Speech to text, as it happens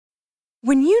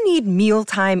When you need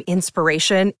mealtime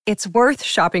inspiration, it's worth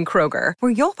shopping Kroger,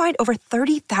 where you'll find over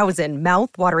 30,000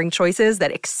 mouth-watering choices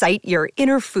that excite your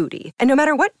inner foodie. And no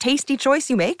matter what tasty choice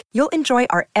you make, you'll enjoy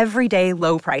our everyday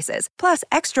low prices, plus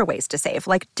extra ways to save,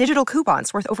 like digital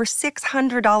coupons worth over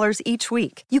 $600 each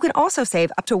week. You can also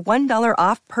save up to $1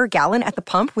 off per gallon at the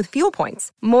pump with fuel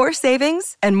points. More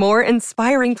savings and more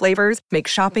inspiring flavors make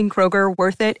shopping Kroger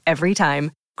worth it every time.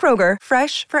 Kroger,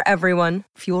 fresh for everyone.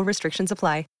 Fuel restrictions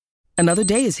apply. Another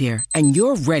day is here, and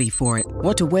you're ready for it.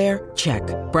 What to wear? Check.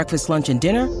 Breakfast, lunch, and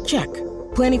dinner? Check.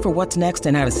 Planning for what's next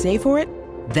and how to save for it?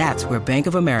 That's where Bank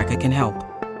of America can help.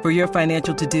 For your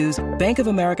financial to-dos, Bank of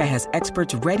America has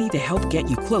experts ready to help get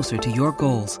you closer to your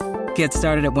goals. Get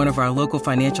started at one of our local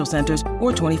financial centers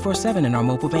or 24/7 in our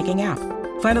mobile banking app.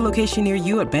 Find a location near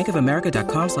you at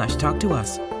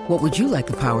bankofamerica.com/talktous. What would you like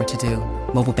the power to do?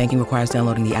 Mobile banking requires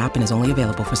downloading the app and is only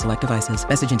available for select devices.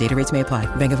 Message and data rates may apply.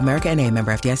 Bank of America N.A.,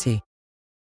 member FDIC.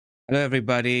 Hello,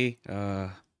 everybody.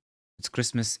 It's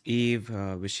Christmas Eve.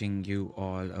 Wishing you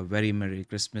all a very Merry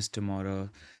Christmas tomorrow.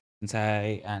 Since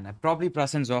I probably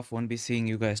Prasan's off, won't be seeing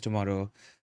you guys tomorrow.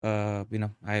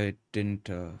 I didn't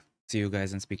see you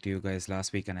guys and speak to you guys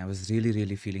last week, and I was really,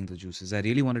 really feeling the juices. I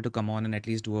really wanted to come on and at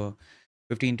least do a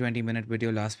 15-20 minute video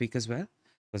last week as well,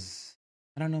 because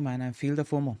I don't know, man, I feel the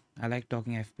FOMO. I like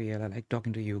talking FPL. I like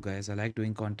talking to you guys. I like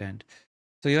doing content.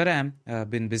 So here I am,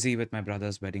 been busy with my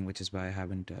brother's wedding, which is why I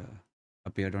haven't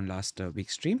appeared on last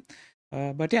week's stream.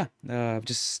 But yeah,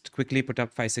 just quickly put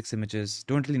up 5-6 images.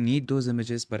 Don't really need those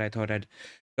images, but I thought I'd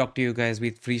talk to you guys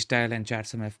with freestyle and chat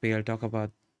some FPL, talk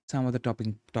about some of the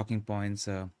talking points,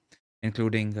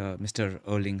 including Mr.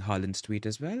 Erling Haaland's tweet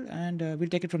as well. And we'll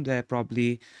take it from there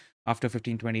probably after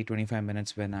 15, 20, 25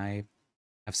 minutes when I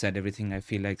have said everything I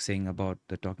feel like saying about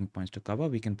the talking points to cover.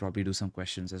 We can probably do some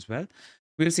questions as well.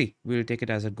 We'll see. We'll take it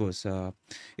as it goes.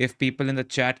 If people in the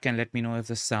chat can let me know if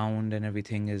the sound and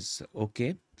everything is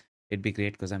okay, it'd be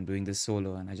great, because I'm doing this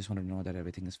solo and I just want to know that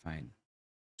everything is fine.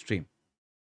 Stream.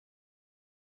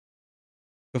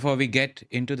 Before we get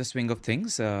into the swing of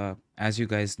things, as you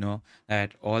guys know,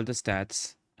 that all the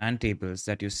stats and tables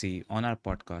that you see on our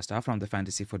podcast are from the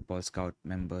Fantasy Football Scout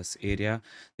members area.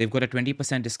 They've got a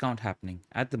 20% discount happening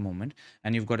at the moment,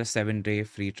 and you've got a 7-day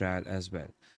free trial as well.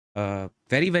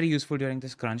 Very, very useful during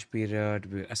this crunch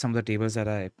period. Some of the tables that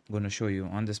I'm going to show you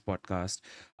on this podcast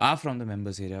are from the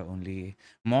members area only.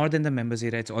 More than the members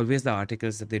area, it's always the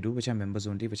articles that they do, which are members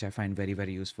only, which I find very,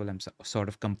 very useful. I'm sort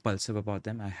of compulsive about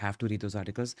them. I have to read those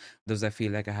articles. Those I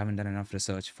feel like I haven't done enough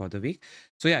research for the week.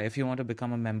 So yeah, if you want to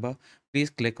become a member, please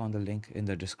click on the link in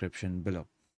the description below.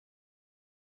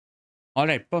 All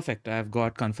right, perfect. I've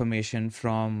got confirmation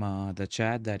from the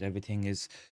chat that everything is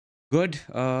good.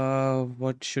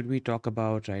 What should we talk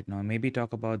about right now? Maybe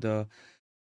talk about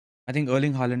I think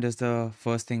Erling Haaland is the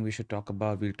first thing we should talk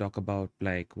about. We'll talk about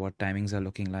like what timings are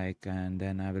looking like, and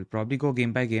then I will probably go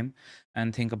game by game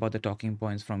and think about the talking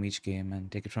points from each game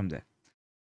and take it from there.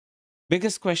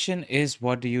 Biggest question is,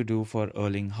 what do you do for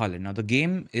Erling Haaland? Now, the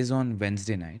game is on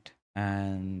Wednesday night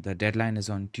and the deadline is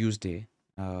on Tuesday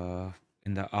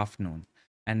in the afternoon.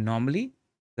 And normally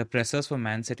the pressers for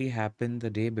Man City happen the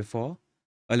day before,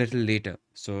 a little later.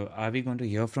 So are we going to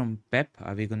hear from Pep?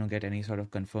 Are we going to get any sort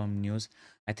of confirmed news?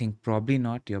 I think probably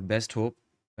not. Your best hope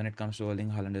when it comes to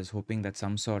Erling Haaland is hoping that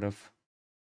some sort of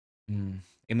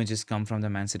images come from the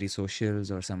Man City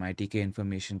socials or some ITK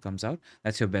information comes out.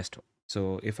 That's your best hope.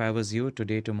 So if I was you,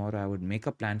 today, tomorrow, I would make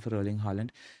a plan for Erling Haaland.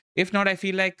 If not, I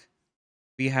feel like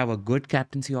we have a good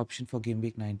captaincy option for Game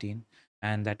Week 19.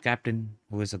 And that captain,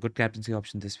 who is a good captaincy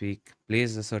option this week,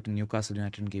 plays a certain Newcastle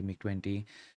United in Game Week 20.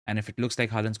 And if it looks like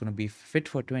Haaland's going to be fit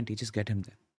for 20, just get him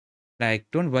there. Like,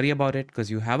 don't worry about it, because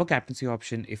you have a captaincy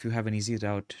option if you have an easy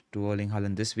route to Erling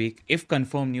Haaland this week. If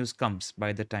confirmed news comes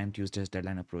by the time Tuesday's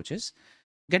deadline approaches,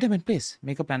 get him in place.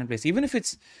 Make a plan in place. Even if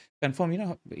it's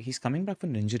confirmed, he's coming back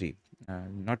from an injury.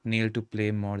 Not nailed to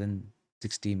play more than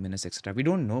 60 minutes, etc. We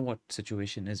don't know what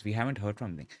situation is. We haven't heard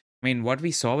from him. I mean, what we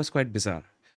saw was quite bizarre.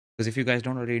 Because if you guys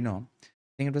don't already know, I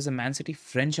think it was a Man City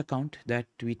French account that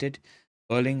tweeted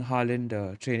Erling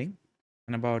Haaland training.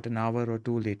 And about an hour or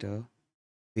two later,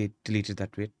 they deleted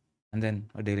that tweet. And then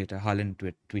a day later,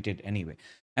 Haaland tweeted anyway.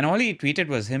 And all he tweeted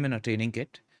was him in a training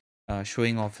kit,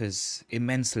 showing off his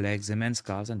immense legs, immense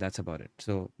calves, and that's about it.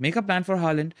 So make a plan for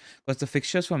Haaland, because the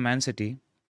fixtures for Man City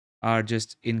are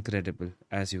just incredible,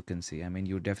 as you can see. I mean,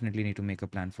 you definitely need to make a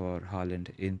plan for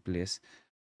Haaland in place.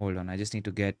 Hold on, I just need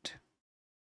to get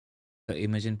the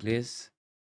image in place.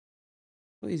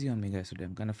 So easy on me, guys, today.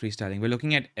 I'm kind of freestyling. We're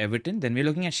looking at Everton, then we're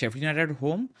looking at Sheffield United at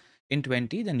home in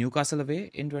 20, then Newcastle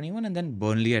away in 21, and then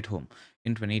Burnley at home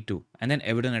in 22, and then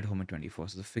Everton at home in 24.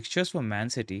 So the fixtures for Man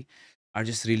City are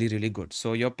just really, really good.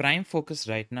 So your prime focus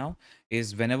right now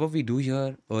is whenever we do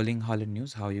hear Erling Haaland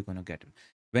news, how you're gonna get him.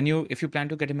 If you plan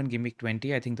to get him in game week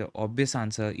 20, I think the obvious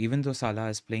answer, even though Salah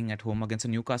is playing at home against a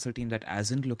Newcastle team that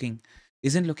isn't looking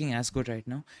as good right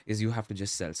now, is you have to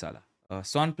just sell Salah.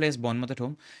 Son plays Bournemouth at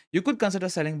home. You could consider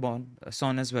selling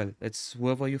Son as well. It's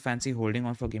whoever you fancy holding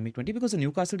on for game week 20 because the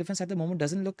Newcastle defense at the moment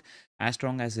doesn't look as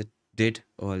strong as it did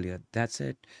earlier. That's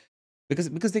it.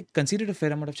 Because they conceded a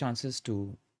fair amount of chances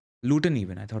to Luton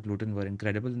even. I thought Luton were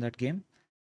incredible in that game.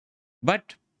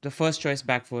 But the first choice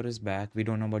back four is back. We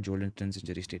don't know about Joelinton's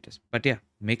injury status. But yeah,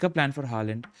 make a plan for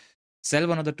Haaland. Sell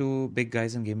one of the two big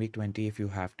guys in game week 20 if you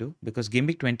have to. Because game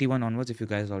week 21 onwards, if you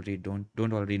guys already don't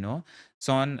already know,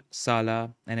 Son, Salah,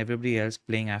 and everybody else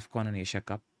playing AFCON and Asia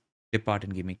Cup depart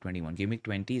in game week 21. Game week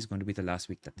 20 is going to be the last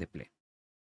week that they play.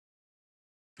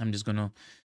 I'm just gonna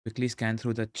quickly scan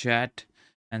through the chat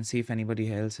and see if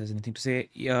anybody else has anything to say.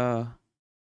 Yeah.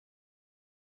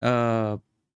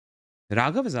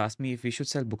 Raghav has asked me if we should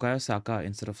sell Bukayo Saka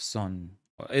instead of Son,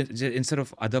 instead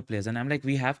of other players. And I'm like,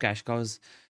 we have cash cows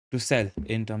to sell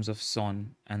in terms of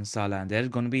Son and Salah. And they're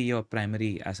going to be your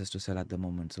primary assets to sell at the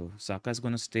moment. So Saka is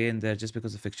going to stay in there just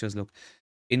because the fixtures look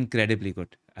incredibly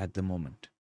good at the moment.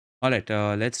 All right,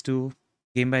 let's do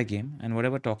game by game. And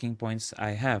whatever talking points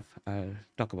I have, I'll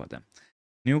talk about them.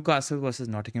 Newcastle versus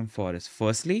Nottingham Forest.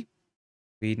 Firstly,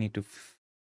 we need to...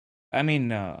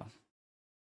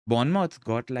 Bournemouth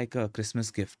got like a Christmas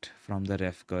gift from the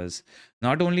ref because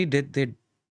not only did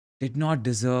not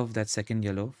deserve that second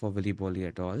yellow for Willy Bolly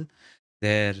at all,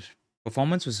 their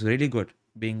performance was really good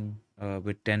being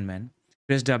with 10 men.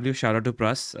 Chris W, shout out to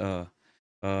Pras,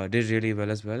 did really well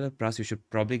as well. Pras, you should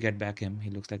probably get back him. He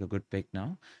looks like a good pick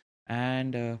now.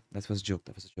 And that was a joke.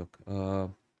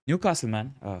 Newcastle,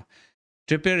 man.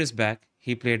 Trippier is back.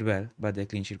 He played well, but their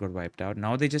clean sheet got wiped out.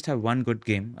 Now they just have one good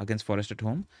game against Forest at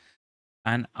home.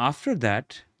 And after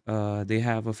that, they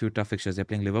have a few tough fixtures. They're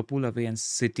playing Liverpool away and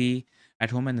City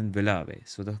at home and then Villa away.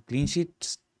 So the clean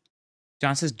sheet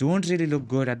chances don't really look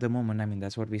good at the moment. I mean,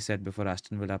 that's what we said before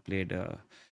Aston Villa played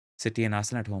City and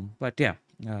Arsenal at home. But yeah,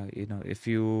 if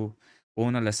you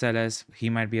own a Lascelles,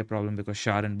 he might be a problem because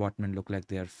Shar and Botman look like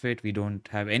they are fit. We don't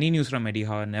have any news from Eddie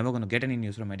Howe. Never going to get any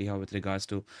news from Eddie Howe with regards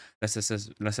to Lascelles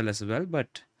as well.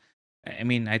 But I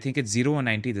mean, I think it's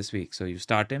 0-90 this week. So you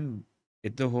start him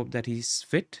with the hope that he's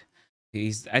fit.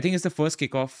 I think it's the first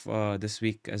kickoff this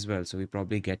week as well. So we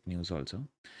probably get news also.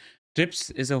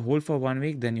 Trips is a hold for 1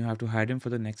 week. Then you have to hide him for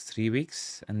the next 3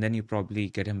 weeks. And then you probably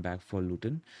get him back for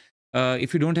Luton.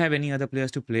 If you don't have any other players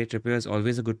to play, Trippier is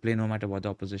always a good play no matter what the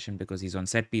opposition because he's on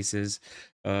set pieces,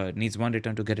 needs one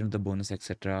return to get into the bonus,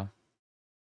 etc.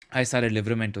 I started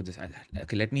Livramento this.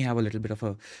 Okay, let me have a little bit of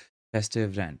a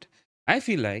festive rant. I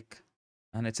feel like,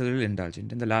 and it's a little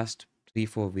indulgent, in the last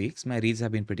 3-4 weeks, my reads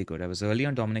have been pretty good. I was early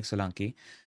on Dominic Solanke.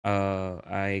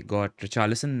 I got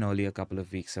Richarlison early a couple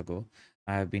of weeks ago.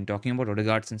 I've been talking about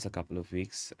Odegaard since a couple of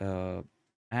weeks.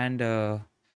 And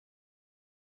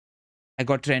I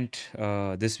got Trent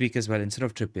this week as well instead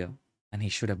of Trippier. And he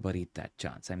should have buried that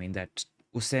chance. I mean, that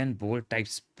Usain Bolt type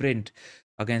sprint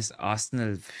against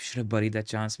Arsenal should have buried that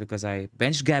chance because I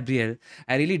benched Gabriel.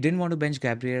 I really didn't want to bench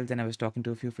Gabriel. Then I was talking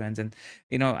to a few friends and,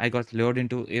 I got lured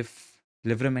into if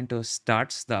Livramento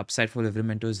starts, the upside for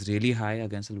Livramento is really high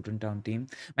against the Luton Town team.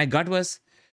 My gut was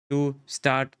to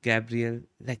start Gabriel,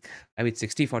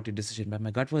 60-40 decision, but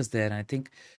my gut was there. And I think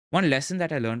one lesson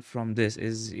that I learned from this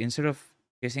is instead of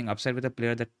chasing upside with a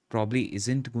player that probably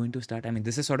isn't going to start. I mean,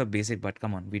 this is sort of basic, but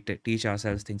come on, we teach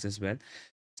ourselves things as well.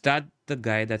 Start the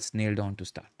guy that's nailed on to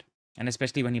start. And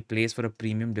especially when he plays for a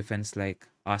premium defense like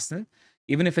Arsenal,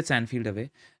 even if it's Anfield away.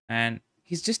 And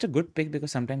he's just a good pick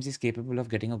because sometimes he's capable of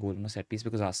getting a goal on a set piece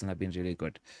because Arsenal have been really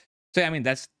good. So, I mean,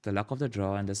 that's the luck of the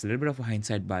draw and there's a little bit of a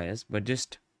hindsight bias, but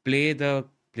just play the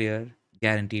player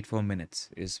guaranteed for minutes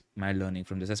is my learning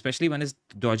from this, especially when it's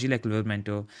dodgy like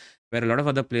Livramento, where a lot of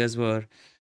other players were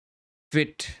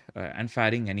fit and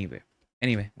firing anyway.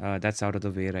 Anyway, that's out of the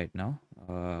way right now.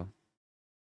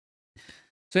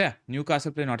 So yeah,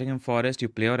 Newcastle play Nottingham Forest. You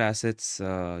play your assets.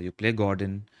 You play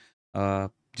Gordon.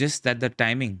 Just that the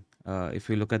timing, if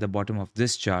you look at the bottom of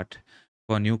this chart,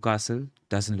 for Newcastle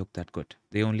doesn't look that good.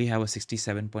 They only have a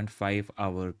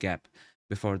 67.5-hour gap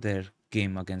before their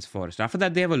game against Forest. After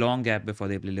that, they have a long gap before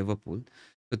they play Liverpool.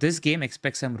 So this game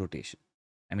expects some rotation.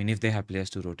 I mean, if they have players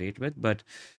to rotate with, but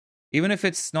even if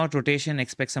it's not rotation,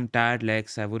 expect some tired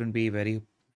legs. I wouldn't be very...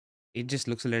 It just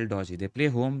looks a little dodgy. They play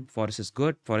home. Forest is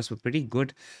good. Forest were pretty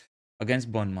good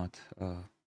against Bournemouth. So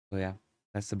yeah,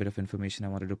 that's a bit of information I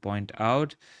wanted to point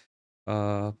out.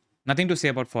 Nothing to say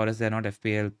about Forest. They're not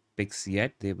FPL picks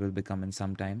yet. They will become in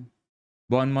some time.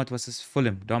 Bournemouth versus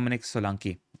Fulham. Dominic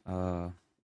Solanke.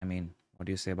 I mean, what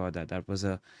do you say about that? That was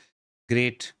a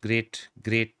great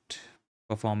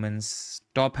performance.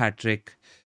 Top hat trick.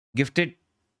 Gifted.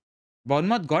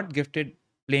 Bournemouth got gifted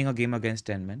playing a game against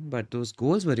 10 men, but those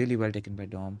goals were really well taken by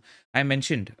Dom. I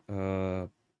mentioned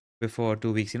before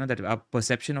 2 weeks, that our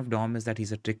perception of Dom is that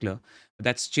he's a trickler. But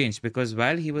that's changed because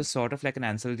while he was sort of like an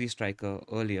ancillary striker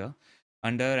earlier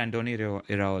under Andoni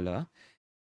Iraola,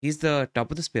 he's the top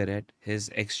of the spearhead. His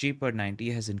XG per 90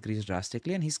 has increased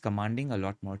drastically and he's commanding a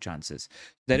lot more chances.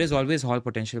 There is always hall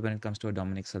potential when it comes to a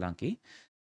Dominic Solanke.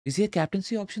 Is he a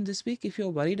captaincy option this week if you're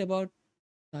worried about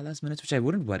Salah's minutes, which I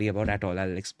wouldn't worry about at all?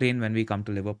 I'll explain when we come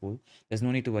to Liverpool. There's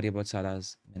no need to worry about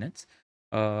Salah's minutes.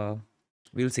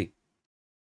 We'll see.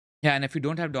 Yeah, and if you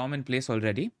don't have Dom in place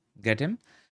already, get him.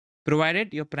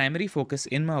 Provided your primary focus,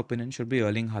 in my opinion, should be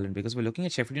Erling Haaland, because we're looking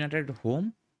at Sheffield United at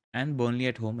home and Burnley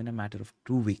at home in a matter of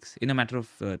 2 weeks, in a matter of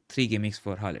 3 game weeks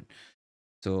for Haaland.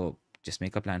 So just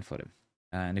make a plan for him.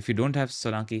 And if you don't have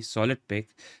Solanke, solid pick.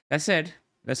 That said,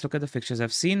 let's look at the fixtures.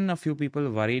 I've seen a few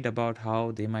people worried about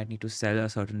how they might need to sell a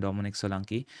certain Dominic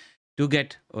Solanke to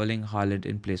get Erling Haaland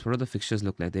in place. What do the fixtures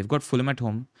look like? They've got Fulham at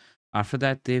home. After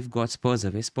that, they've got Spurs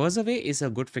away. Spurs away is a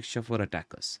good fixture for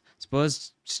attackers.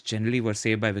 Spurs generally were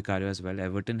saved by Vicario as well.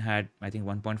 Everton had, I think,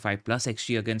 1.5 plus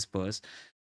XG against Spurs,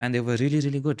 and they were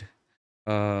really good.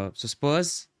 So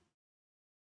Spurs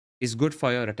is good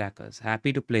for your attackers.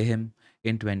 Happy to play him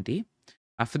in 20.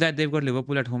 After that, they've got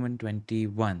Liverpool at home in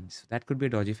 21. So that could be a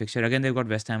dodgy fixture. Again, they've got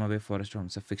West Ham away, Forest home.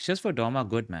 So fixtures for Dom are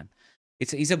good, man.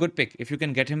 He's a good pick. If you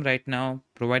can get him right now,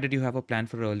 provided you have a plan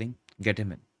for Erling, get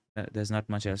him in. There's not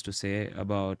much else to say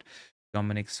about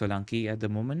Dominic Solanke at the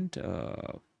moment.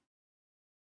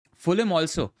 Fulham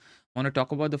also. I want to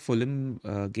talk about the Fulham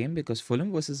game because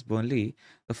Fulham versus Burnley,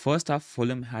 the first half,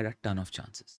 Fulham had a ton of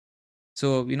chances.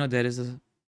 So, there is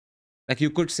you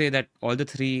could say that all the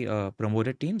 3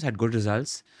 promoted teams had good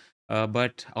results.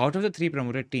 But out of the 3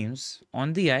 promoted teams,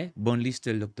 on the eye, Burnley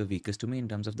still looked the weakest to me in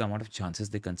terms of the amount of chances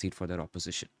they concede for their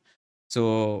opposition.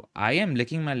 So I am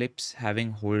licking my lips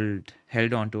having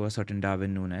held on to a certain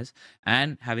Darwin Núñez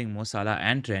and having Mo Salah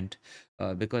and Trent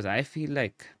because I feel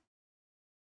like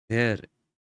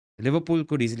Liverpool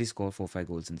could easily score 4-5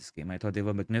 goals in this game. I thought they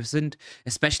were magnificent,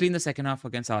 especially in the second half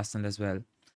against Arsenal as well.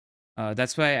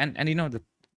 That's why, and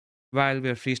while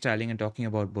we're freestyling and talking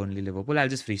about Burnley Liverpool, I'll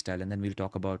just freestyle and then we'll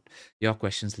talk about your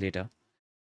questions later.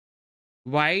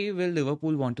 Why will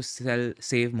Liverpool want to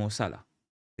save Mo Salah?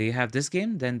 They have this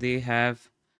game, then they have,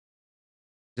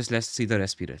 just let's see the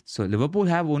rest period. So Liverpool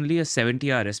have only a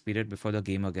 70-hour rest period before the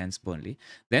game against Burnley.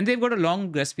 Then they've got a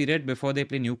long rest period before they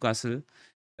play Newcastle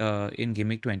in Game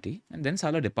Week 20. And then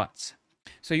Salah departs.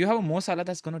 So you have a Mo Salah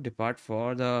that's going to depart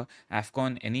for the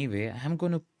AFCON anyway.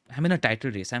 I'm in a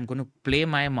title race. I'm going to play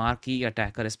my marquee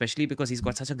attacker, especially because he's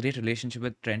got such a great relationship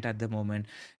with Trent at the moment,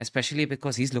 especially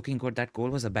because he's looking good. That goal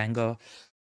was a banger.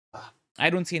 I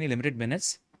don't see any limited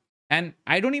minutes. And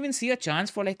I don't even see a chance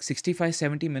for like 65,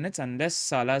 70 minutes unless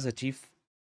Salah's achieve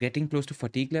getting close to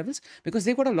fatigue levels because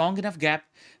they've got a long enough gap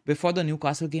before the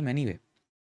Newcastle game anyway.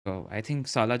 So I think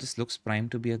Salah just looks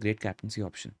primed to be a great captaincy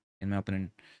option, in my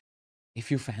opinion.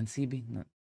 If you fancy being... No,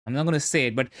 I'm not going to say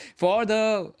it, but for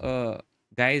the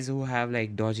guys who have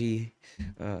like dodgy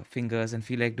fingers and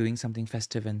feel like doing something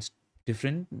festive and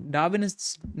different, Darwin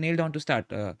is nailed on to start.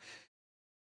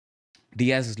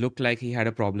 Diaz looked like he had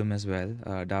a problem as well.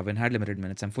 Darwin had limited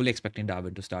minutes. I'm fully expecting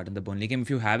Darwin to start in the Burnley game. If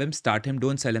you have him, start him.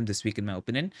 Don't sell him this week, in my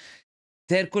opinion.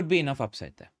 There could be enough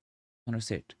upside there. I'm going to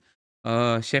say it.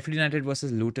 Sheffield United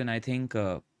versus Luton, I think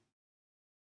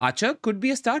Archer could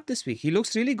be a start this week. He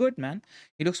looks really good, man.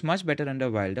 He looks much better under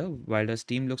Wilder. Wilder's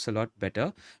team looks a lot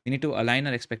better. We need to align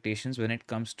our expectations when it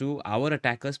comes to our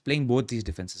attackers playing both these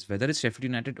defenses, whether it's Sheffield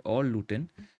United or Luton.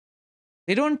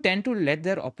 They don't tend to let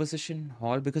their opposition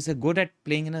haul because they're good at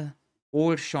playing in a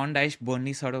old Sean Dyche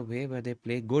Burnley sort of way where they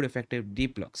play good, effective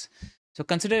deep blocks. So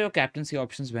consider your captaincy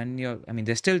options when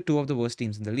they're still 2 of the worst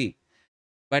teams in the league.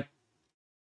 But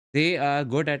they are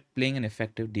good at playing an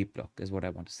effective deep block is what I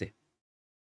want to say.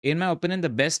 In my opinion, the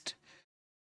best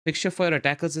fixture for your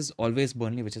attackers is always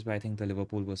Burnley, which is why I think the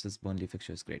Liverpool versus Burnley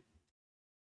fixture is great.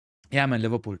 Yeah, man,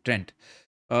 Liverpool, Trent.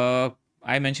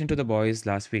 I mentioned to the boys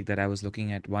last week that I was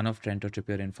looking at one of Trent or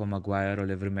Trippier in for Maguire or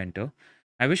Livramento.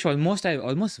 I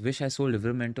almost wish I sold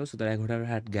Livramento so that I could have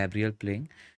had Gabriel playing.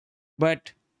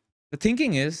 But the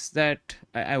thinking is that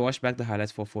I watched back the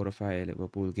highlights for 4 or 5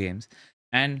 Liverpool games,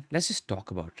 and let's just talk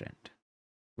about Trent.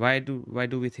 Why do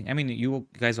we think? I mean, you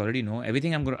guys already know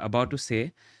everything I'm about to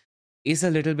say is a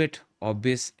little bit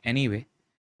obvious anyway.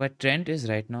 But Trent is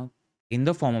right now in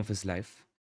the form of his life,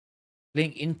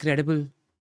 playing incredible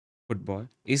football,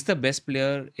 is the best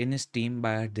player in his team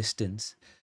by a distance.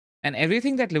 And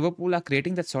everything that Liverpool are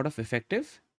creating that's sort of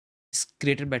effective is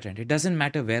created by Trent. It doesn't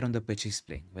matter where on the pitch he's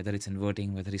playing, whether it's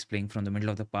inverting, whether he's playing from the middle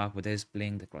of the park, whether he's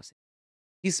playing the crossing.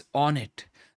 He's on it.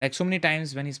 Like so many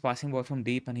times when he's passing ball from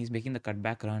deep and he's making the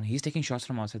cutback run, he's taking shots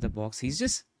from outside the box. He's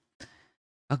just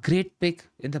a great pick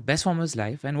in the best form of his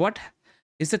life. And what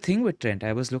is the thing with Trent?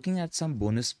 I was looking at some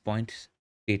bonus point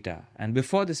data. And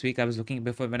before this week,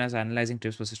 before when I was analyzing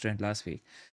Trips versus Trent last week,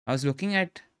 I was looking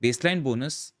at baseline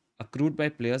bonus accrued by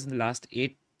players in the last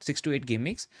 6 to 8 game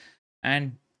weeks.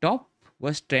 And top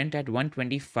was Trent at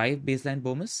 125 baseline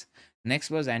bonus.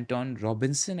 Next was Anton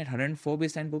Robinson at 104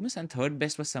 baseline bonus. And third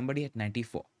best was somebody at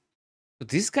 94. So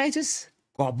this guy just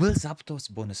gobbles up those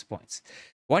bonus points.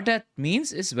 What that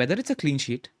means is whether it's a clean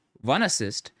sheet, one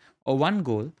assist, or one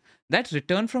goal, that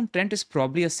return from Trent is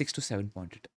probably a 6 to 7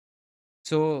 point return.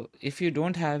 So if you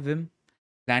don't have him,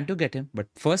 plan to get him. But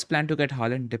first plan to get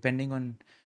Haaland, depending on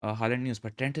Haaland news.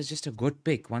 But Trent is just a good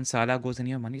pick. Once Salah goes in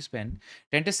your money spent,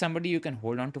 Trent is somebody you can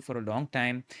hold on to for a long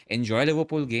time, enjoy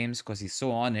Liverpool games because he's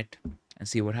so on it, and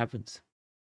see what happens.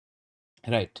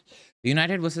 Right.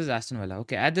 United versus Aston Villa.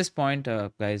 Okay, at this point,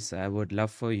 guys, I would love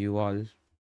for you all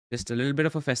just a little bit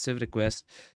of a festive request.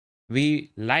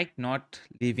 We like not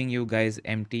leaving you guys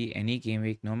empty any game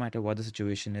week, no matter what the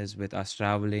situation is with us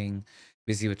traveling,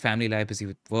 busy with family life, busy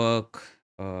with work,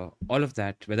 all of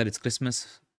that, whether it's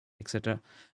Christmas, etc.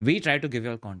 We try to give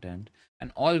you all content,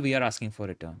 and all we are asking for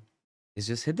return is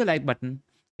just hit the like button,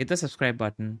 hit the subscribe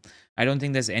button. I don't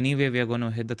think there's any way we are going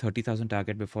to hit the 30,000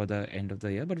 target before the end of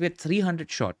the year, but we're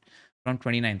 300 short from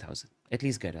 29,000. At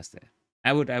least get us there.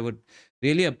 I would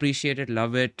really appreciate it,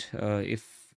 love it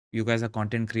if you guys are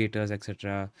content creators,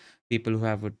 etc. People who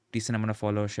have a decent amount of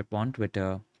followership on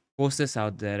Twitter, post this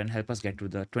out there and help us get to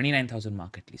the 29,000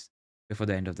 mark at least before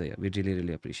the end of the year. We'd really,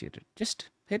 really appreciate it. Just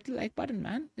hit the like button,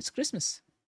 man. It's Christmas.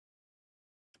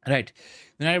 Right.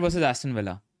 United versus Aston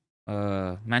Villa.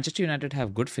 Manchester United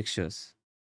have good fixtures,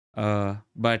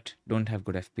 but don't have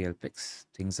good FPL picks.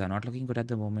 Things are not looking good at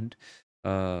the moment.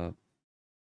 I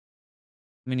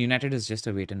mean, United is just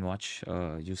a wait and watch.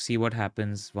 You see what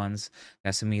happens once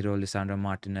Casemiro, Lisandro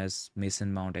Martinez,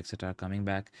 Mason Mount, etc. are coming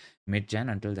back mid-Jan.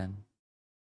 Until then,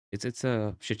 it's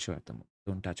a shit show at the moment.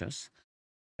 Don't touch us.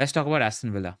 Let's talk about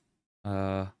Aston Villa.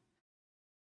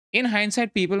 In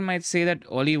hindsight, people might say that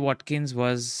Ollie Watkins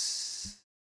was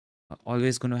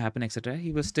always going to happen, etc.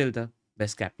 He was still the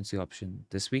best captaincy option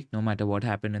this week, no matter what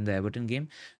happened in the Everton game,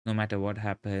 no matter what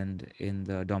happened in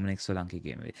the Dominic Solanke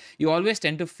game. You always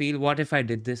tend to feel, what if I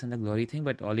did this and the glory thing?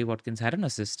 But Ollie Watkins had an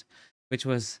assist, which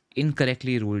was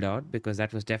incorrectly ruled out because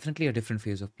that was definitely a different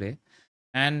phase of play.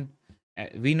 And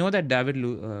we know that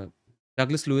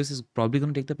Douglas Lewis is probably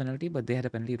going to take the penalty, but they had a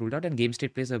penalty ruled out, and game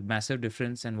state plays a massive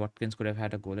difference, and Watkins could have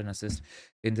had a goal and assist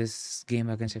in this game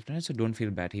against Everton, so don't feel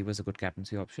bad. He was a good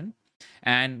captaincy option.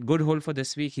 And good hold for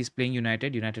this week, he's playing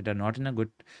United. United are not in a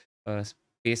good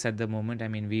space at the moment. I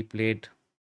mean, we played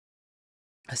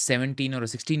a 17 or a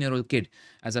 16-year-old kid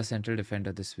as our central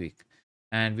defender this week,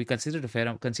 and we conceded a fair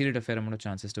amount of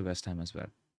chances to West Ham as well.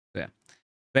 So, yeah.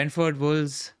 Brentford,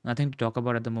 Wolves, nothing to talk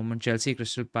about at the moment. Chelsea,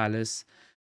 Crystal Palace.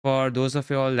 For those of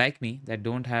you all like me that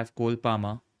don't have Cole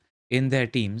Palmer in their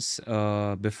teams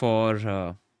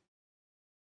before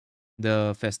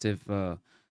the festive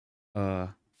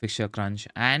fixture crunch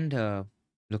and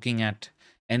looking at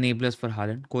enablers for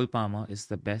Haaland, Cole Palmer is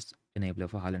the best enabler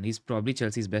for Haaland. He's probably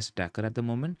Chelsea's best attacker at the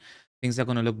moment. Things are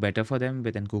going to look better for them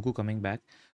with Nkunku coming back.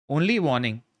 Only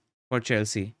warning for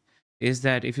Chelsea is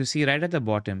that if you see right at the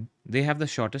bottom, they have the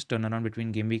shortest turnaround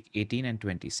between game week 18 and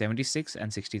 20, 76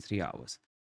 and 63 hours.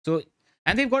 So,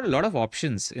 and they've got a lot of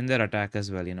options in their attack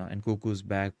as well, and Kuku's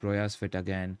back, Broya's fit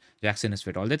again, Jackson is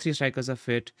fit. All the three strikers are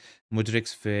fit,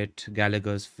 Mudrik's fit,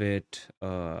 Gallagher's fit,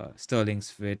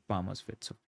 Sterling's fit, Palmer's fit.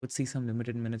 So, we'll see some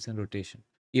limited minutes in rotation,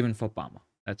 even for Palmer.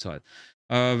 That's all.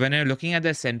 When you're looking at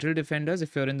the central defenders,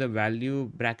 if you're in the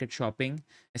value bracket shopping,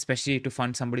 especially to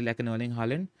fund somebody like an Erling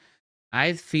Haaland,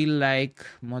 I feel like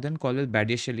more than Colwell,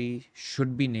 Badiashile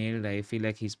should be nailed. I feel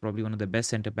like he's probably one of the best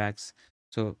centre backs.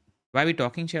 So, why are we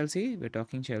talking Chelsea? We're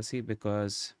talking Chelsea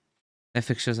because their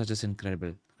fixtures are just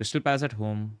incredible. Crystal Palace at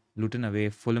home, Luton away,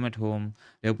 Fulham at home,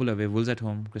 Liverpool away, Wolves at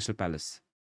home, Crystal Palace.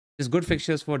 There's good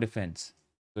fixtures for defense.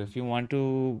 So if you want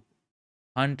to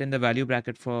hunt in the value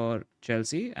bracket for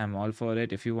Chelsea, I'm all for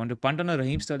it. If you want to punt on a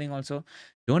Raheem Sterling also,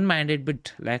 don't mind it.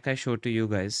 But like I showed to you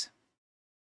guys,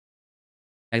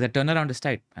 like the turnaround is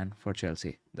tight, and for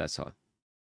Chelsea, that's all.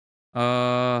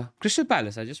 Crystal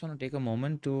Palace. I just want to take a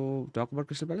moment to talk about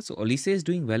Crystal Palace. So Olise is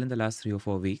doing well in the last 3 or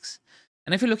 4 weeks.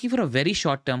 And if you're looking for a very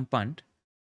short-term punt,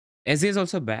 Eze is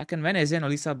also back, and when Eze and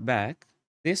Olise are back,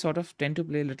 they sort of tend to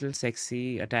play a little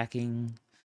sexy, attacking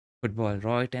football.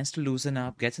 Roy tends to loosen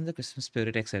up, gets in the Christmas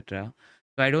spirit, etc.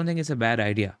 So I don't think it's a bad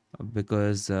idea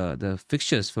because the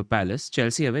fixtures for Palace,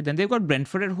 Chelsea away, then they've got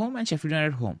Brentford at home and Sheffield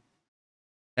United at home.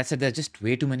 That said, there's just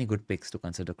way too many good picks to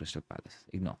consider Crystal Palace.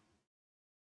 Ignore.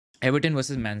 Everton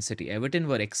versus Man City. Everton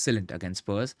were excellent against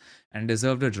Spurs and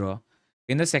deserved a draw.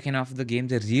 In the second half of the game,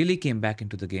 they really came back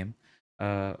into the game.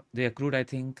 They accrued, I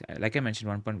think, like I mentioned,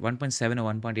 1.7 or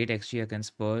 1.8 XG against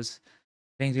Spurs.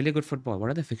 Playing really good football. What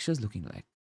are the fixtures looking like?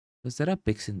 Because there are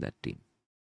picks in that team.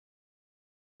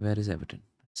 Where is Everton?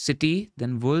 City,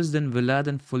 then Wolves, then Villa,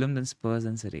 then Fulham, then Spurs,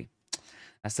 then City.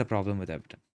 That's the problem with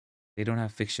Everton. They don't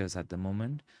have fixtures at the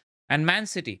moment. And Man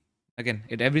City, again,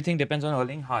 everything depends on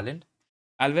Erling Haaland.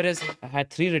 Alvarez had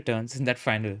 3 returns in that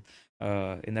final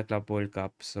in the Club World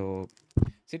Cup. So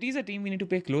City is a team we need to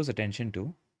pay close attention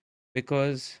to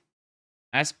because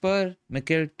as per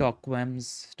Mikhail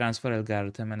Tokwam's transfer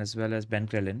algorithm and as well as Ben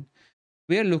Krellin,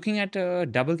 we are looking at a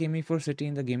double game week for City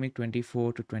in the game week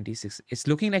 24 to 26. It's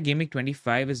looking like game week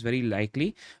 25 is very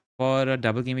likely for a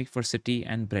double game week for City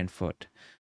and Brentford.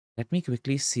 Let me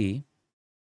quickly see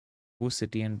who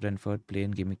City and Brentford play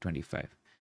in game week 25.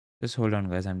 Just hold on,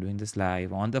 guys. I'm doing this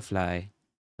live on the fly.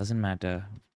 Doesn't matter.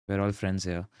 We're all friends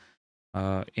here.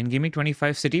 In game week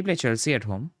 25, City play Chelsea at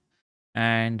home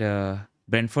and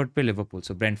Brentford play Liverpool.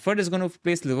 So Brentford is going to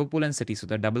face Liverpool and City. So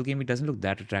the double game, it doesn't look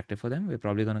that attractive for them. We're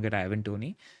probably going to get Ivan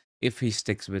Toney if he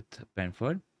sticks with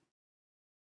Brentford.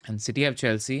 And City have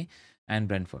Chelsea and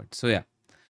Brentford. So yeah,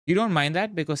 you don't mind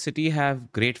that because City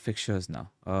have great fixtures now.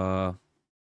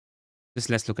 Just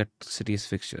let's look at City's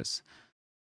fixtures.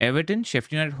 Everton,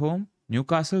 Sheffield United at home,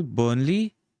 Newcastle,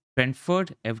 Burnley,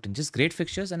 Brentford, Everton. Just great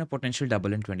fixtures and a potential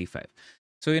double in 25.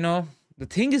 So, the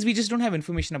thing is we just don't have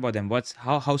information about them.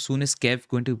 How soon is Kev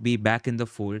going to be back in the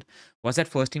fold? What's that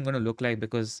first team going to look like?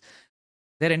 Because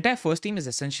their entire first team is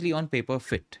essentially on paper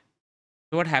fit.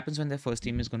 So what happens when their first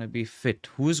team is going to be fit?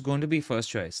 Who's going to be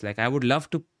first choice? Like I would love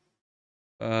to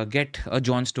get a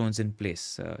John Stones in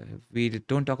place. We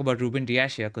don't talk about Ruben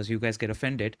Dias here because you guys get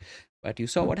offended. But you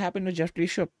saw what happened with Jeff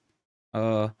Bishop.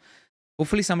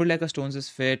 Hopefully somebody like a Stones is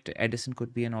fit. Edison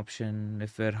could be an option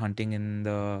if we're hunting in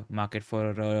the market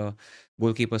for a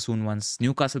goalkeeper soon once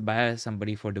Newcastle buy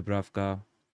somebody for Dubravka.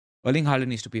 Erling Haaland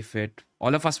needs to be fit.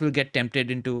 All of us will get tempted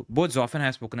into, both Zoff and I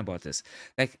have spoken about this.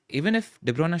 Like, even if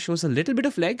De Bruyne shows a little bit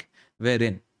of leg, we're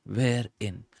in. We're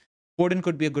in. Foden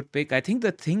could be a good pick. I think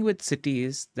the thing with City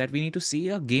is that we need to see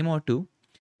a game or two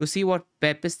to see what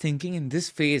Pep is thinking in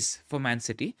this phase for Man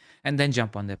City and then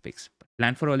jump on their picks.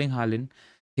 Plan for Erling Haaland.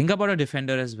 Think about a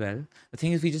defender as well. The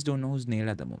thing is we just don't know who's nailed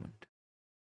at the moment.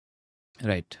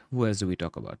 Right. Who else do we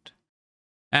talk about?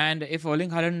 And if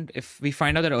we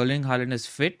find out that Erling Haaland is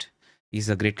fit, he's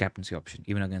a great captaincy option,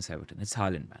 even against Everton. It's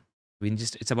Haaland, man.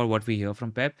 It's about what we hear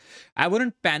from Pep. I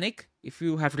wouldn't panic if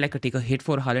you have to take a hit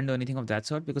for Haaland or anything of that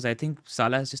sort, because I think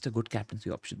Salah is just a good captaincy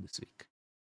option this week.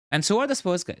 And so are the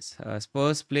Spurs guys.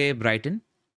 Spurs play Brighton.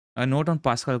 A note on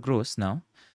Pascal Gross now,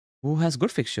 who has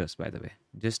good fixtures, by the way.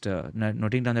 Just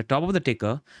noting down the top of the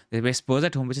ticker, they play Spurs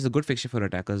at home, which is a good fixture for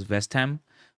attackers. West Ham,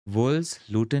 Wolves,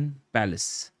 Luton,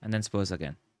 Palace, and then Spurs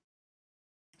again.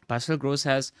 Pascal Gross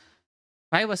has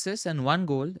 5 assists and 1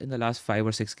 goal in the last 5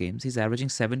 or 6 games. He's averaging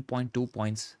 7.2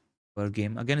 points per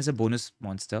game. Again, is a bonus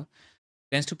monster.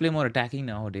 Tends to play more attacking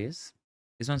nowadays.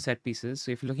 He's on set pieces.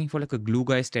 So if you're looking for a glue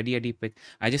guy, steady Eddie pick,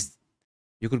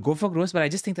 you could go for Gross, but I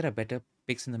just think there are better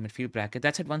picks in the midfield bracket.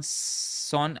 That's it. Once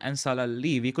Son and Salah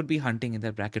leave, we could be hunting in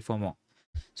that bracket for more.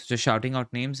 So just shouting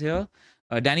out names here.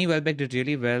 Danny Welbeck did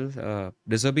really well.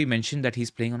 Deserby mentioned that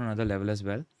he's playing on another level as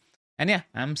well. And yeah,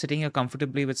 I'm sitting here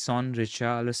comfortably with Son,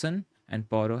 Richarlison, and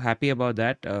Porro. Happy about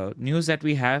that. News that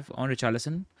we have on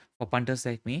Richarlison for punters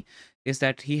like me is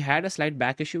that he had a slight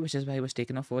back issue, which is why he was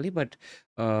taken off early. But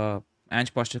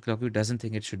Ange Postecoglou doesn't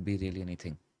think it should be really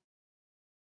anything.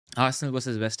 Arsenal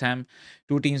versus West Ham,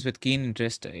 2 teams with keen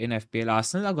interest in FPL.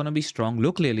 Arsenal are going to be strong,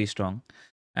 look really strong.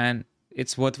 And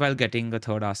it's worthwhile getting a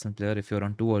third Arsenal player if you're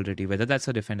on 2 already, whether that's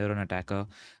a defender or an attacker.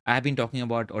 I have been talking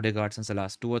about Odegaard since the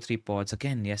last 2 or 3 pods.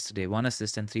 Again, yesterday, 1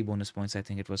 assist and 3 bonus points, I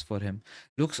think it was for him.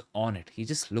 Looks on it. He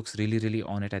just looks really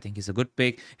on it. I think he's a good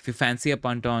pick. If you fancy a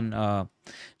punt on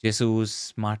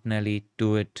Jesus, Martinelli,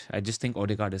 do it. I just think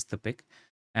Odegaard is the pick.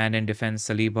 And in defense,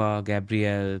 Saliba,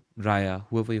 Gabriel, Raya,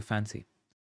 whoever you fancy.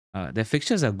 Their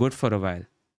fixtures are good for a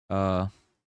while.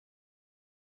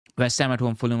 West Ham at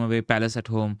home, Fulham away, Palace at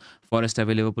home, Forest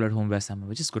away, Liverpool at home, West Ham,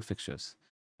 which is good fixtures.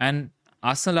 And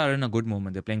Arsenal are in a good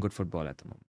moment. They're playing good football at the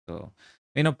moment.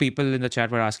 So, people in the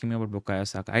chat were asking me about Bukayo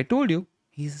Saka. I told you,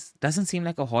 He doesn't seem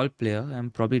like a Hall player.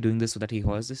 I'm probably doing this so that he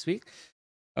halls this week.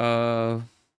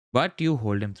 But you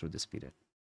hold him through this period.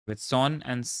 With Son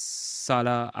and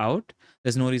Salah out,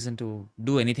 there's no reason to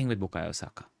do anything with Bukayo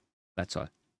Saka. That's all.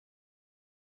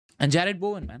 And Jared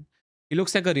Bowen, man. He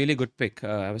looks like a really good pick.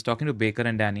 I was talking to Baker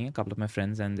and Danny, a couple of my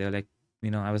friends, and they're like,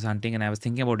 I was hunting and I was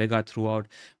thinking about Odegaard throughout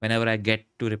whenever I get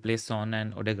to replace Son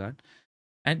and Odegaard.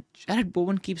 And Jared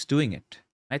Bowen keeps doing it.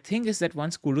 I think is that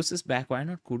once Kudus is back, why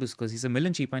not Kudus? Because he's a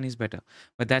million cheaper and he's better.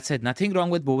 But that said, nothing wrong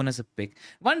with Bowen as a pick.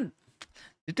 One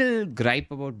little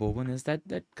gripe about Bowen is that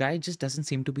that guy just doesn't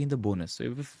seem to be in the bonus.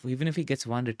 So even if he gets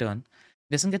one return,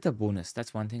 he doesn't get the bonus.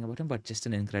 That's one thing about him, but just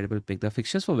an incredible pick. The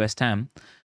fixtures for West Ham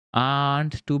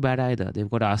aren't too bad either. They've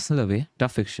got Arsenal away,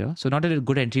 tough fixture. So not a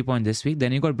good entry point this week.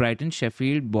 Then you got Brighton,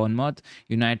 Sheffield, Bournemouth,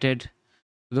 United.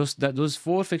 Those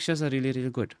four fixtures are really, really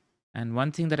good. And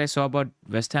one thing that I saw about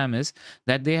West Ham is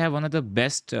that they have one of the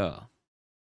best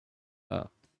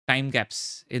time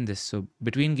gaps in this. So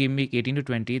between game week 18 to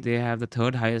 20, they have the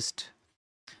third highest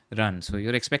run. So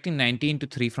you're expecting 19 to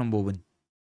 3 from Bowen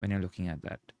when you're looking at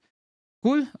that.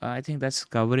 Cool. I think that's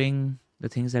covering the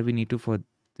things that we need to for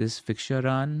this fixture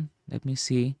run. Let me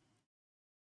see.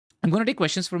 I'm going to take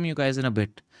questions from you guys in a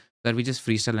bit. That we just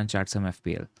freestyle and chat some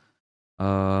FPL.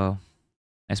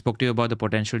 I spoke to you about the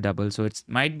potential double, so it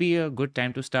might be a good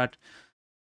time to start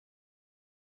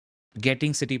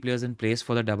getting City players in place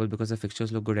for the double because the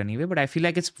fixtures look good anyway. But I feel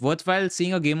like it's worthwhile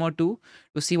seeing a game or two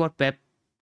to see what Pep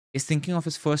is thinking of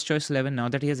his first choice 11 now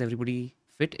that he has everybody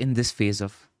fit in this phase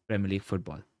of Premier League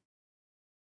football.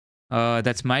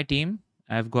 That's my team.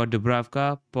 I've got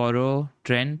Dubravka, Porro,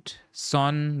 Trent,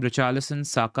 Son, Richarlison,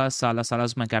 Saka, Salah.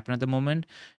 Salah's my captain at the moment.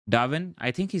 Darwin,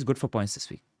 I think he's good for points this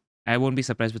week. I won't be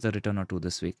surprised with a return or two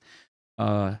this week.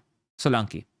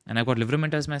 Solanke. And I've got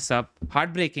Livramento as my sub.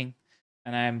 Heartbreaking.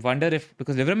 And I wonder if,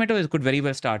 because Livramento could very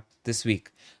well start this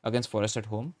week against Forest at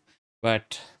home.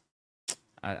 But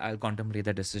I'll contemplate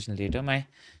that decision later. My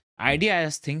idea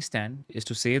as things stand is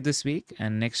to save this week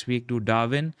and next week do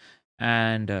Darwin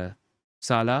and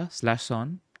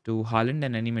Salah/Son to Haaland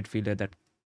and any midfielder that's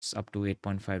up to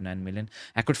 8.59 million.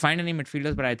 I could find any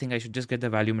midfielders, but I think I should just get the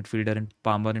value midfielder in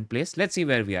Palmer in place. Let's see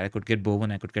where we are. I could get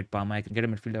Bowen, I could get Palmer, I can get a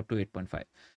midfielder up to 8.5.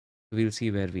 We'll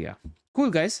see where we are. Cool,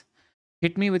 guys.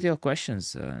 Hit me with your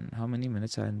questions. How many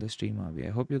minutes are in the stream are we?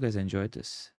 I hope you guys enjoyed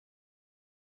this.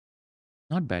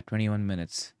 Not bad, 21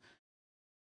 minutes.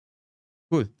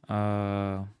 Cool.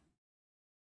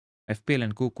 FPL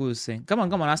and Cuckoo is saying, come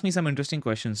on, ask me some interesting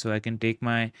questions so I can take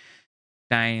my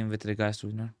time with regards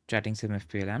to chatting some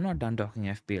FPL. I'm not done talking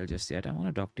FPL just yet. I want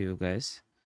to talk to you guys.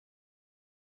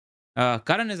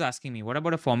 Karan is asking me, what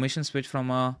about a formation switch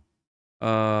from a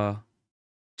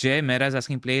Jay Mera is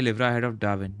asking, play Livra ahead of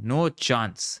Darwin. No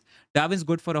chance. Darwin's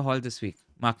good for a haul this week.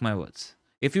 Mark my words.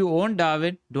 If you own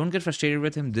Darwin, don't get frustrated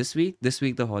with him this week. This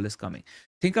week the haul is coming.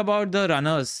 Think about the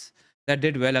runners that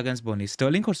did well against Burnley.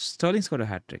 Sterling scored a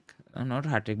hat-trick. Not a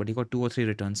hat-trick, but he got 2 or 3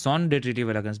 returns. Son did really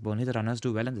well against Burnley. The runners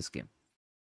do well in this game.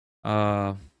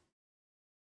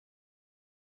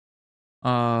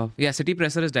 City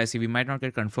presser is dicey. We might not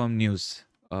get confirmed news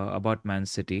about Man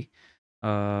City.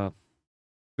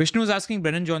 Vishnu is asking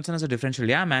Brennan Johnson as a differential.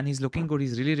 Yeah, man, he's looking good.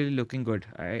 He's really, really looking good.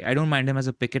 I don't mind him as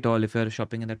a pick at all if you're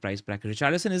shopping in that price bracket.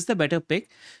 Richarlison is the better pick,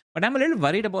 but I'm a little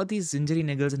worried about these injury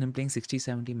niggles and him playing 60,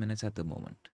 70 minutes at the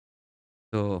moment.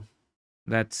 So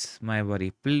that's my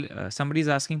worry. Somebody's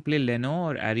asking, play Leno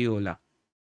or Areola?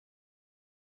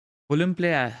 Fulham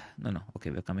play... No.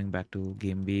 Okay, we're coming back to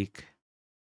game week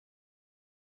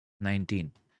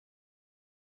 19.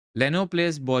 Leno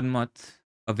plays Bournemouth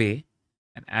away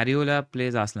and Areola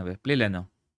plays Arsenal away. Play Leno.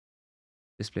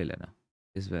 Just play Leno.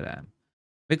 This is where I am.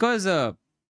 Because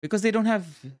they don't have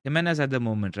Jimenez at the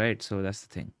moment, right? So that's the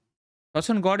thing. Thoughts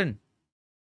on Gordon?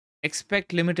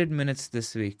 Expect limited minutes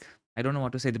this week. I don't know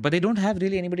what to say. But they don't have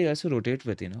really anybody else to rotate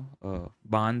with,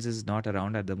 Barnes is not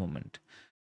around at the moment.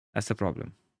 That's the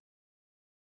problem.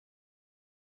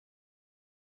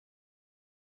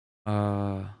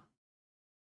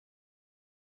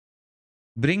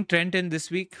 Bring Trent in this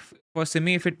week for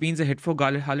Simi if it means a hit for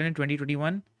Haaland in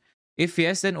 2021. If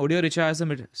yes, then Odio Richa as a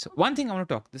mid. So one thing I want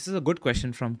to talk. This is a good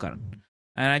question from Karan.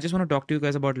 And I just want to talk to you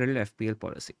guys about little FPL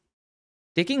policy.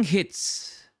 Taking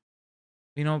hits,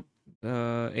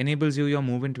 enables your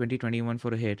move in 2021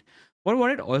 for a hit. But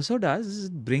what it also does is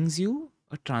it brings you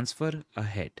a transfer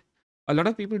ahead. A lot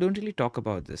of people don't really talk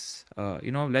about this.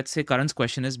 Let's say Karan's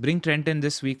question is bring Trent in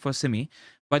this week for Simi,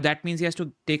 but that means he has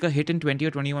to take a hit in 20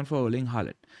 or 21 for Erling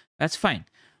Haaland. That's fine.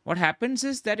 What happens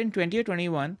is that in 20 or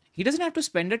 21, he doesn't have to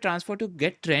spend a transfer to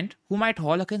get Trent, who might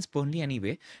haul against Burnley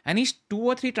anyway, and he's 2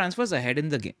 or 3 transfers ahead in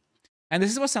the game. And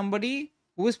this is what somebody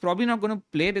who is probably not going to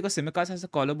play because Simicast has a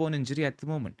collarbone injury at the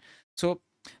moment. So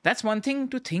that's one thing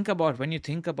to think about when you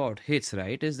think about hits,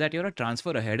 right? Is that you're a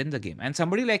transfer ahead in the game. And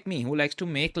somebody like me who likes to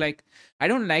make I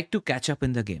don't like to catch up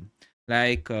in the game.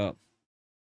 Like 2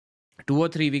 or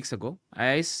 3 weeks ago,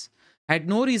 had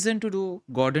no reason to do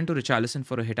Gordon to Richarlison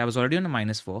for a hit. I was already on a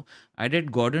 -4. I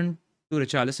did Gordon to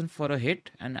Richarlison for a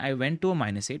hit and I went to a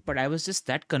 -8. But I was just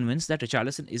that convinced that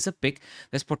Richarlison is a pick.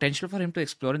 There's potential for him to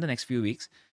explore in the next few weeks.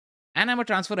 And I'm a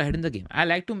transfer ahead in the game. I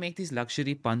like to make these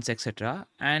luxury punts, etc.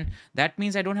 And that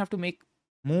means I don't have to make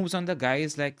moves on the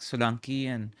guys like Solanke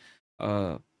and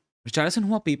Richarlison,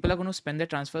 who are people are going to spend their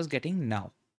transfers getting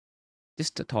now.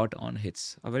 Just a thought on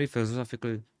hits, a very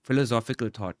philosophical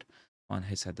thought on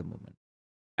hits at the moment.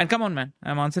 And come on, man,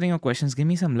 I'm answering your questions. Give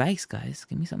me some likes, guys.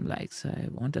 Give me some likes. I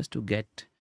want us to get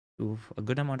to a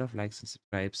good amount of likes and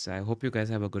subscribes. I hope you guys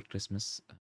have a good Christmas.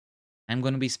 I'm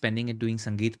going to be spending it doing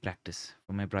Sangeet practice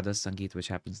for my brother's Sangeet, which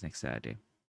happens next Saturday.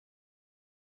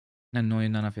 And no,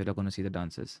 none of you are going to see the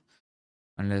dances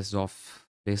unless Zoff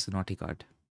plays the naughty card.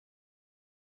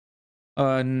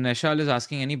 Neshal is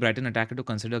asking any Brighton attacker to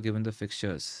consider given the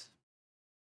fixtures.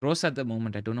 Gross at the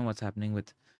moment. I don't know what's happening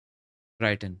with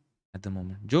Brighton at the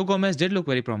moment. Joe Gomez did look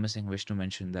very promising. Wish to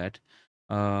mention that.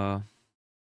 A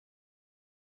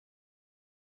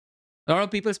lot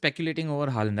of people speculating over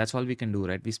Haaland. That's all we can do,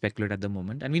 right? We speculate at the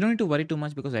moment. And we don't need to worry too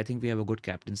much because I think we have a good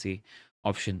captaincy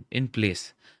option in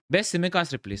place. Best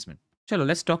Simicast replacement. Chalo,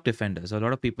 let's talk defenders. A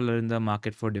lot of people are in the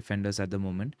market for defenders at the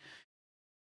moment.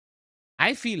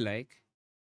 I feel like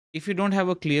if you don't have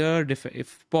a clear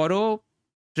if Porro,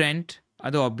 Trent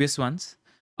are the obvious ones,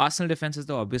 Arsenal defense is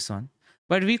the obvious one.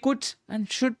 But we could and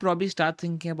should probably start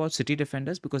thinking about City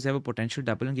defenders because they have a potential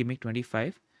double in Gameweek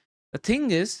 25. The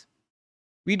thing is,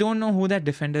 we don't know who that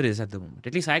defender is at the moment.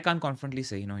 At least I can't confidently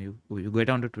say, you get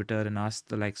onto Twitter and ask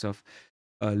the likes of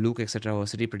Luke, etc., or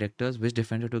City predictors which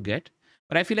defender to get.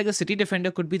 But I feel like a City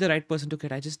defender could be the right person to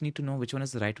get. I just need to know which one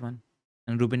is the right one.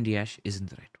 And Ruben Dias isn't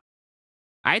the right one.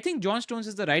 I think John Stones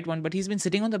is the right one, but he's been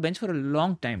sitting on the bench for a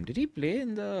long time. Did he play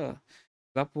in the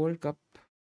World Cup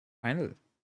final?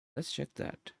 Let's check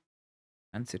that.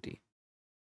 Man City.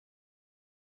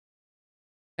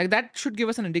 Like that should give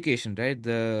us an indication, right?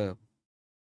 The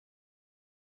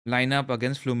lineup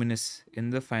against Fluminense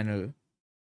in the final.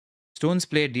 Stones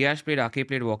played, Dias played, Ake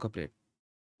played, Walker played.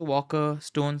 So Walker,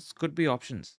 Stones could be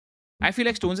options. I feel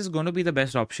like Stones is going to be the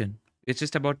best option. It's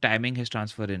just about timing his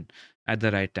transfer in at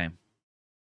the right time.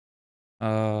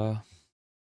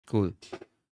 Cool.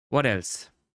 What else?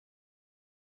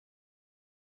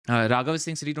 Raghav is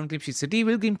saying City don't keep sheets. City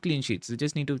will keep clean sheets. They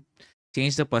just need to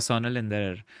change the personnel in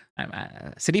their...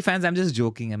 City fans, I'm just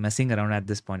joking. I'm messing around at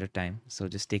this point of time. So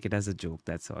just take it as a joke.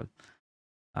 That's all.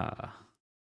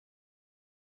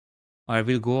 Or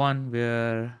we'll go on.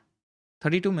 We're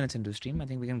 32 minutes into stream. I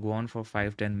think we can go on for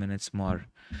 5-10 minutes more.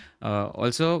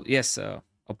 Also, yes...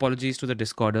 apologies to the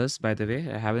Discorders, by the way.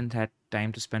 I haven't had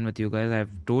time to spend with you guys.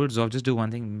 I've told Zoff just do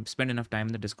one thing, spend enough time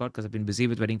in the Discord because I've been busy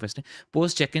with wedding festing.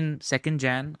 Post check-in 2nd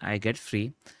Jan, I get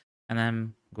free and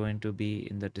I'm going to be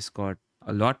in the Discord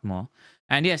a lot more.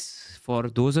 And yes, for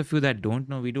those of you that don't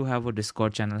know, we do have a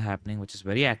Discord channel happening, which is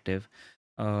very active.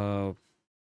 Zoff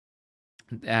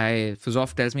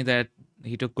tells me that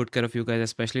he took good care of you guys,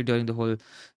 especially during the whole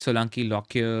Solanke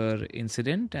Lockyer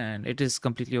incident. And it is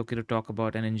completely okay to talk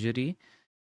about an injury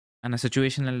and a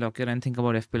situational Lockyer and think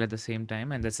about FPL at the same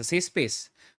time. And that's a safe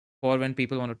space for when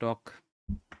people want to talk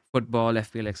football,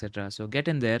 FPL, etc. So get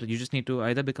in there. You just need to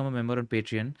either become a member on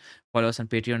Patreon, follow us on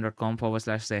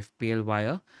patreon.com/FPL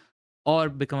Wire, or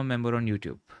become a member on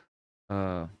YouTube.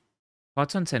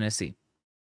 Thoughts on Senesi?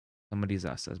 Somebody's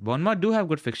asked us. Bournemouth do have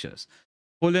good fixtures.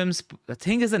 Fulham's, the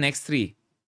thing is the next three.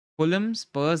 Fulham,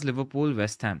 Spurs, Liverpool,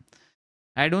 West Ham.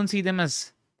 I don't see them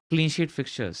as clean sheet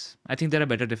fixtures. I think there are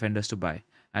better defenders to buy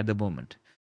at the moment.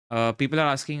 People are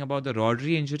asking about the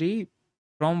Rodri injury.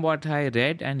 From what I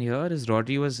read and hear is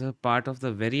Rodri was a part of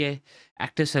the very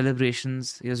active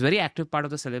celebrations. He was very active part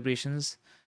of the celebrations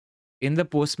in the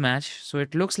post-match. So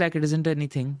it looks like it isn't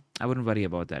anything. I wouldn't worry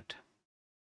about that.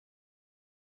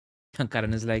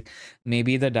 Karan is like,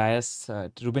 maybe the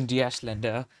Ruben Dias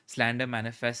slander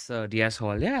manifests Dias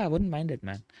Hall. Yeah, I wouldn't mind it,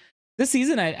 man. This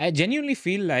season, I genuinely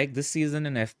feel like this season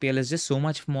in FPL is just so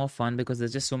much more fun because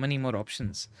there's just so many more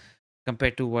options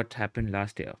compared to what happened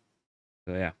last year.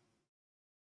 So, yeah.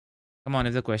 Come on,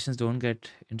 if the questions don't get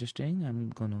interesting,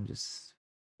 I'm going to just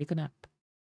take a nap.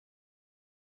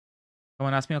 Come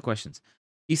on, ask me your questions.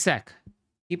 Isak,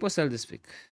 keep or sell this week?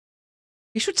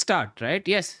 He should start, right?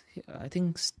 Yes, I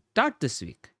think start this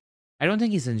week. I don't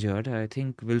think he's injured. I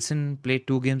think Wilson played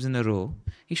 2 games in a row.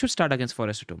 He should start against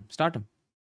Forest at home. Start him.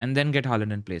 and then get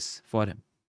Haaland in place for him.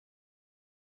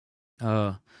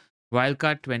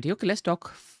 Wildcard 20. Okay, let's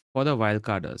talk for the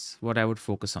wildcarders. What I would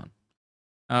focus on.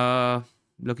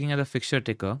 Looking at the fixture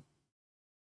ticker,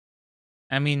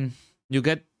 I mean, you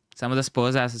get some of the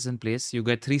Spurs assets in place. You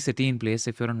get 3 City in place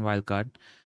if you're on wildcard.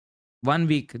 1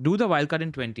 week, do the wildcard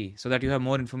in 20 so that you have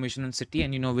more information on City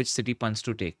and you know which City punts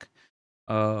to take.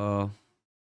 So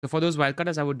for those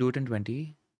wildcarders, I would do it in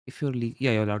 20. If you're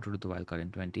you're allowed to do the wildcard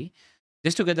in 20.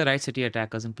 Just to get the right City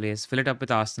attackers in place. Fill it up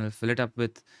with Arsenal. Fill it up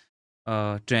with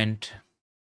Trent.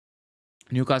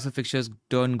 Newcastle fixtures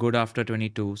turn good after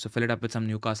 22, so fill it up with some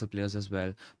Newcastle players as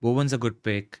well. Bowen's a good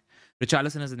pick.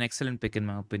 Richarlison is an excellent pick in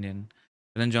my opinion.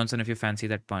 Dylan Johnson if you fancy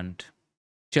that punt.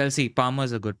 Chelsea,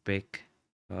 Palmer's a good pick.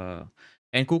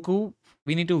 And Cuckoo,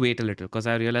 we need to wait a little because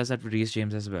I realized that with Reece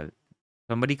James as well.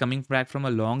 Somebody coming back from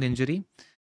a long injury,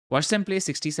 watch them play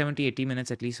 60, 70, 80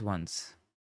 minutes at least once.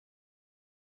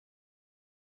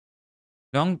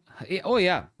 Oh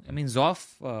yeah, I mean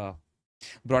Zoff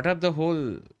brought up the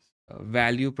whole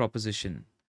value proposition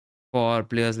for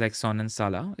players like Son and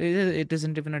Salah. It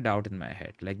isn't even a doubt in my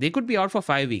head. Like they could be out for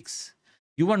 5 weeks.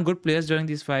 You want good players during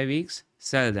these 5 weeks?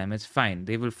 Sell them. It's fine.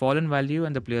 They will fall in value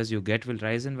and the players you get will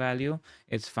rise in value.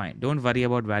 It's fine. Don't worry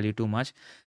about value too much.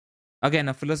 Again,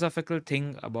 a philosophical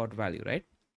thing about value, right?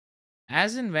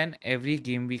 As and when every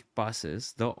game week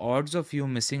passes, the odds of you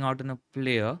missing out on a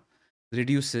player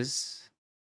reduces.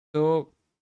 So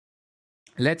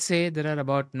let's say there are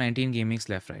about 19 game weeks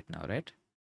left right now, right?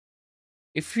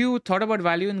 If you thought about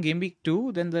value in game week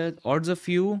 2, then the odds of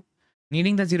you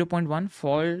needing the 0.1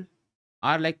 fall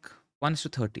are like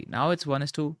 1:30. Now it's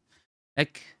 1:,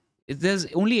 like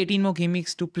there's only 18 more game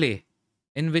weeks to play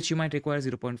in which you might require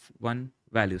 0.1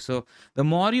 value. So the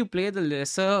more you play, the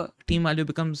lesser team value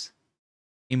becomes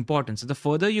important. So the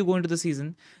further you go into the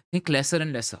season, think lesser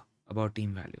and lesser about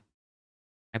team value.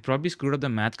 I probably screwed up the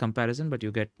math comparison, but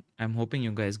I'm hoping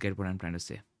you guys get what I'm trying to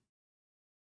say.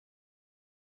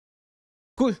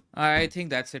 Cool. I think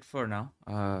that's it for now.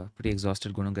 Pretty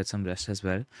exhausted. Going to get some rest as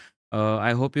well.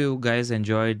 I hope you guys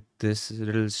enjoyed this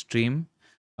little stream.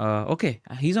 Okay,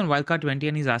 he's on wildcard 20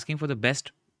 and he's asking for the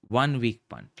best 1 week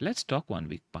punt. Let's talk 1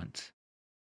 week punts.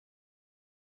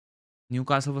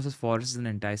 Newcastle versus Forest is an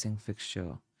enticing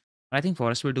fixture. I think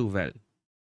Forest will do well.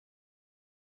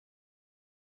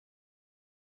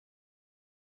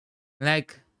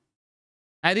 Like,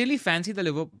 I really fancy the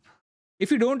Liverpool. If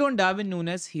you don't own Darwin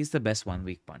Núñez, he's the best 1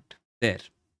 week punt. There,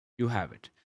 you have it.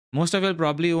 Most of you will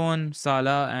probably own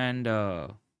Salah and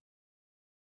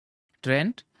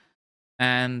Trent.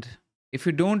 And if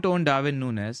you don't own Darwin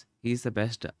Núñez, he's the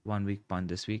best 1 week punt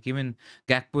this week. Even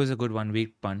Gakpo is a good 1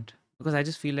 week punt. Because I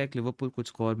just feel like Liverpool could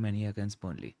score many against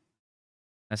Burnley.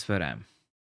 That's where I am.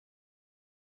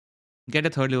 Get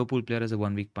a third Liverpool player as a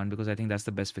 1 week punt because I think that's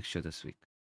the best fixture this week.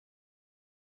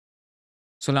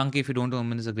 Solanke, if you don't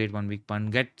own him, is a great 1 week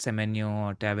punt. Get Semenyo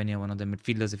or Tavernier, one of the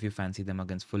midfielders if you fancy them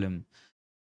against Fulham.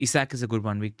 Isak is a good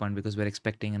 1 week punt because we're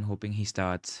expecting and hoping he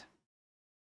starts.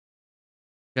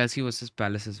 Chelsea versus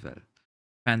Palace as well.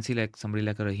 Fancy like somebody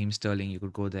like a Raheem Sterling, you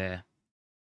could go there.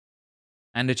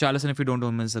 And Richarlison, if you don't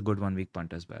own him, is a good 1 week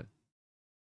punt as well.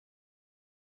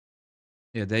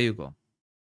 Yeah, there you go.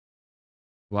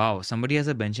 Wow, somebody has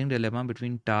a benching dilemma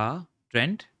between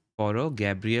Trent, Porro,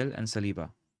 Gabriel, and Saliba.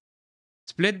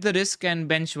 Split the risk and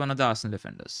bench one of the Arsenal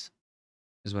defenders.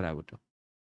 Is what I would do.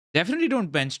 Definitely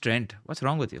don't bench Trent. What's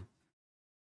wrong with you?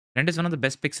 Trent is one of the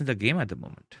best picks in the game at the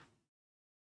moment.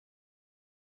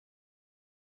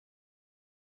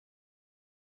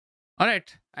 All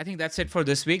right. I think that's it for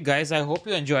this week, guys. I hope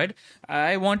you enjoyed.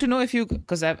 I want to know if you,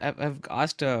 because I've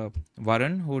asked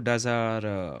Varun, who does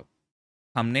our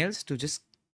thumbnails, to just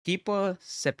keep a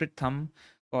separate thumb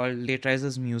called Late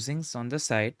Risers Musings on the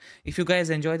side. If you guys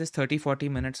enjoy this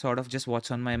 30-40 minutes sort of just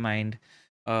what's on my mind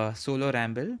solo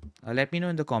ramble, let me know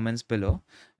in the comments below.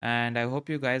 And I hope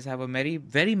you guys have a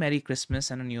very Merry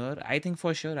Christmas and a New Year. I think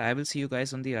for sure I will see you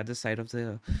guys on the other side of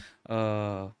the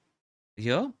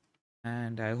year.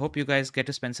 And I hope you guys get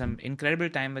to spend some incredible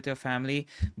time with your family.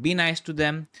 Be nice to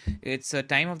them. It's a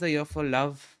time of the year for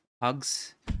love,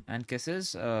 hugs, and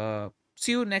kisses.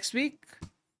 See you next week.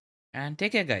 And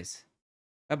take care, guys.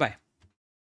 Bye-bye.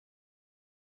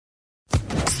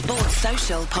 Sports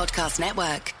Social Podcast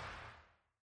Network.